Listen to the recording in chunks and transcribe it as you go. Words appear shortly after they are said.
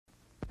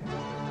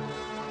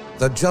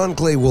The John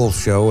Clay Wolf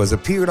Show has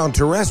appeared on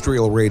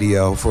terrestrial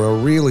radio for a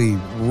really,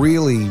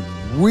 really,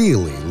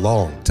 really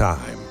long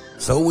time.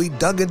 So we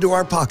dug into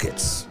our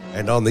pockets,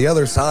 and on the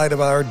other side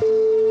of our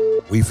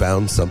we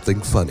found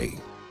something funny.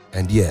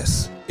 And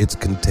yes, it's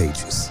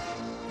contagious.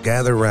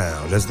 Gather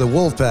round as the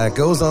Wolfpack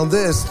goes on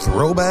this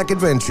throwback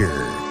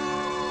adventure.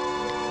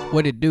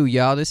 What it do,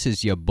 y'all? This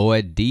is your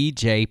boy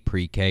DJ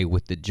Pre-K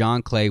with the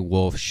John Clay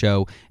Wolf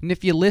Show. And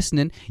if you're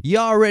listening, you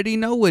already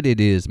know what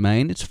it is,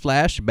 man. It's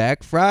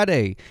Flashback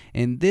Friday.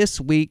 And this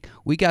week,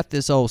 we got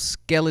this old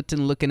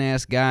skeleton-looking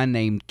ass guy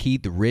named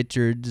Keith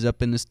Richards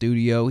up in the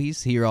studio.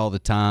 He's here all the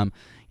time.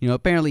 You know,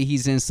 apparently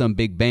he's in some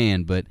big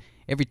band, but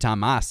every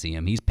time I see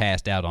him, he's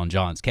passed out on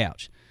John's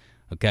couch.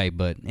 Okay,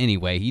 but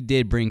anyway, he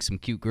did bring some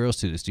cute girls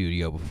to the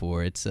studio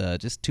before. It's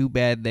just too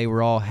bad they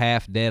were all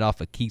half dead off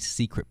of Keith's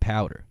secret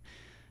powder.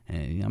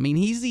 I mean,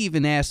 he's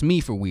even asked me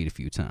for weed a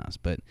few times,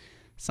 but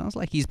sounds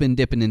like he's been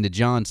dipping into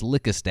John's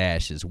liquor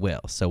stash as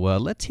well. So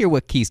let's hear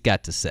what Keith's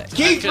got to say.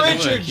 Keith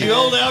Richards, you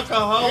old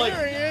alcoholic,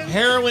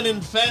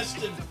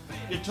 heroin-infested,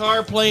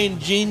 guitar-playing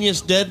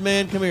genius, dead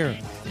man, come here.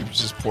 He was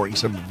just pouring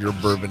some of your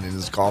bourbon in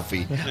his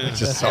coffee. I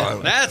just saw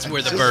him. That's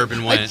where the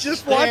bourbon went. I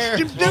just watched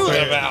him do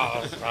it.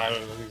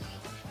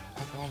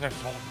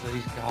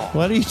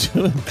 What are you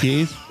doing,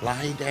 Keith?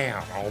 Lie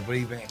down. I'll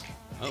be back.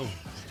 Oh.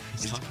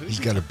 He's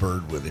got a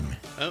bird with him.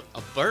 Oh,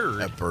 a bird?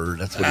 A bird.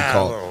 That's what he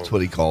calls. That's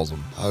what he calls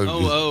them.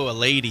 Oh, a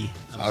lady.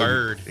 A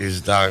bird.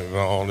 Is don't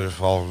know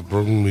if I've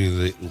bring me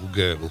little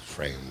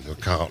girlfriend. I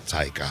can't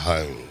take her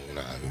home, you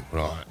know,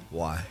 right?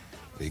 Why?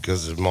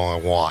 Because of my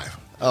wife.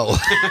 Oh,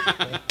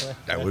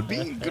 that would be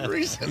a good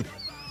reason.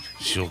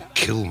 She'll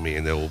kill me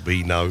and there will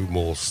be no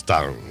more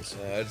Stones.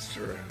 That's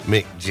true.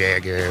 Mick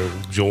Jagger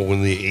will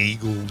join the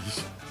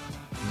Eagles.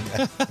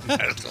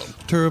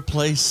 To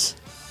replace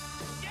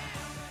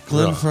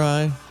Glenn Right.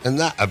 Fry. And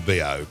that'd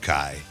be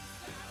okay.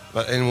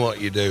 But then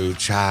what you do,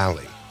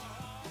 Charlie.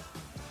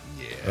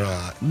 Yeah.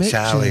 Right. Mick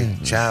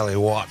Jagger. Charlie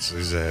Watts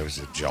deserves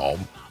a job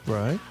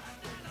Right.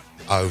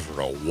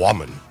 over a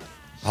woman.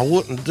 I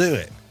wouldn't do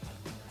it.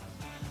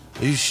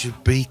 You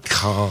should be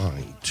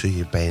kind to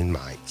your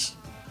bandmates.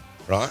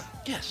 Right?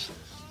 Yes.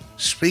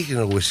 Speaking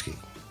of whiskey,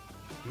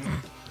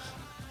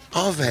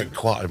 I've had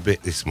quite a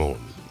bit this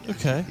morning.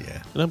 Okay.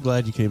 Yeah. And I'm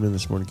glad you came in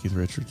this morning, Keith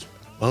Richards.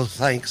 Well,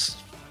 thanks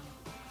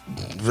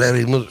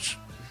very much.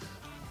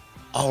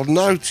 I've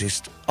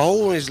noticed I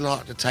always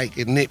like to take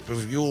a nip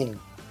of your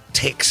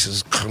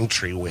Texas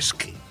country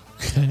whiskey.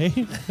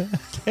 Okay.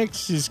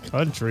 Texas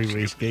country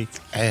whiskey.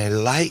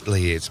 And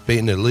lately it's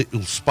been a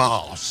little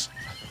sparse.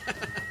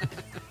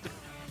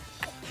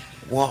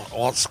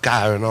 What's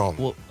going on?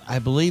 Well, I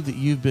believe that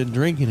you've been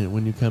drinking it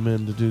when you come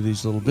in to do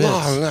these little bits. No,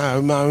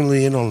 I'm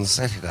only in on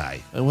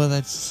Saturday. Well,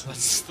 that's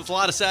That's a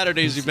lot of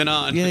Saturdays you've been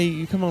on. yeah.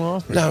 You come on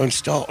often, No, and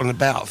starting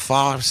about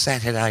 5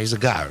 Saturdays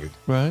ago.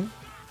 right?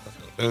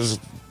 There's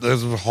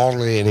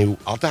hardly any.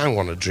 I don't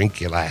want to drink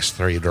your last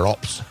 3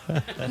 drops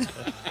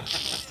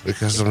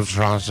because I'm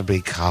trying to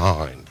be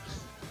kind.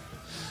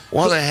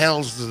 What the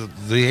hell's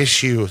the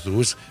issue with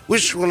this?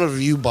 Which one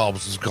of you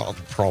Bobs has got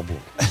the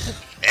problem?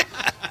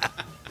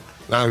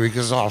 No,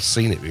 because I've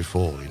seen it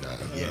before, you know.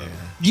 Yeah.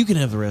 You can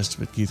have the rest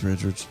of it, Keith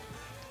Richards.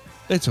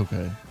 It's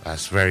okay.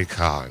 That's very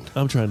kind.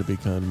 I'm trying to be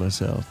kind to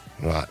myself.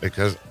 Right,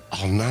 because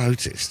I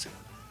noticed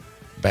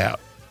about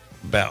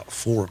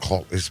 4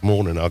 o'clock this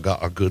morning, I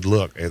got a good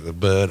look at the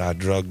bird I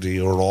drugged to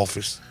your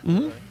office.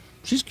 Mm-hmm.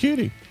 She's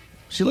cutie.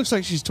 She looks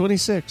like she's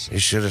 26. You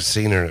should have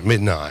seen her at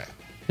midnight.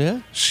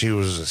 Yeah? She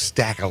was a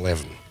stack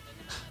 11.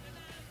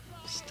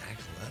 Stack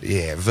 11.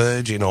 Yeah,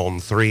 virgin on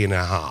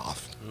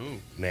 3.5.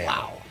 Now.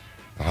 Wow.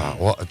 Oh,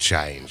 what a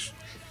change.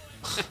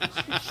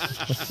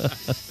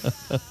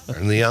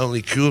 And the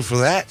only cure for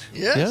that,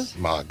 Yes.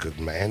 my good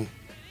man,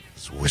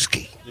 is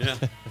whiskey. Yeah,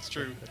 that's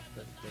true.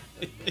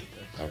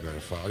 I'm going to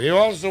follow. You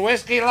want some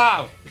whiskey,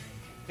 love?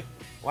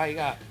 What you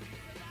got?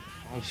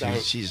 Oh,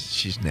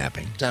 She's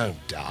napping.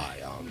 don't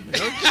die on me.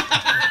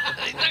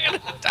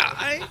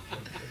 Die.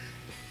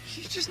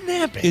 She's just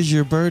napping. Is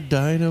your bird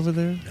dying over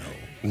there?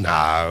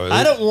 No.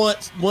 I don't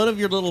want one of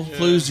your little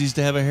floozies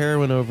to have a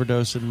heroin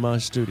overdose in my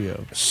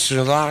studio. She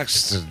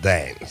likes to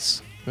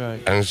dance.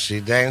 Right. And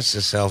she danced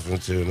herself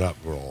into an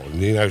uproar. And,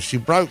 you know, she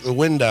broke the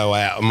window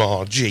out of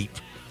my Jeep.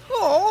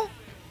 Oh.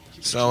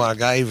 So I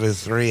gave her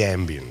 3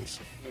 Ambiens.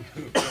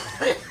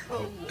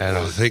 And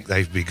I think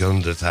they've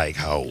begun to take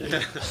hold.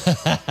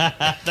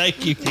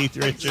 Thank you, Keith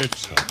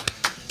Richards.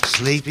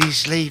 Sleepy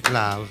sleep,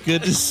 love.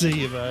 Good to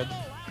see you, bud.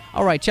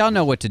 All right, y'all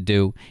know what to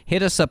do.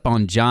 Hit us up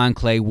on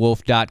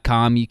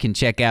johnclaywolf.com. You can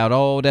check out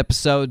old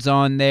episodes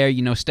on there.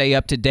 You know, stay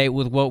up to date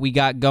with what we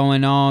got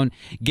going on.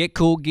 Get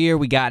cool gear.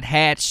 We got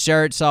hats,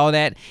 shirts, all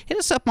that. Hit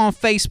us up on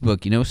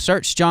Facebook. You know,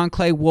 search John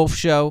Clay Wolf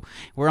Show.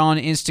 We're on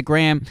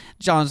Instagram.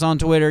 John's on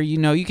Twitter. You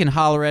know, you can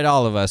holler at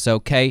all of us,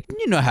 okay?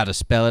 You know how to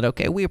spell it,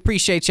 okay? We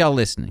appreciate y'all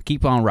listening.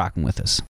 Keep on rocking with us.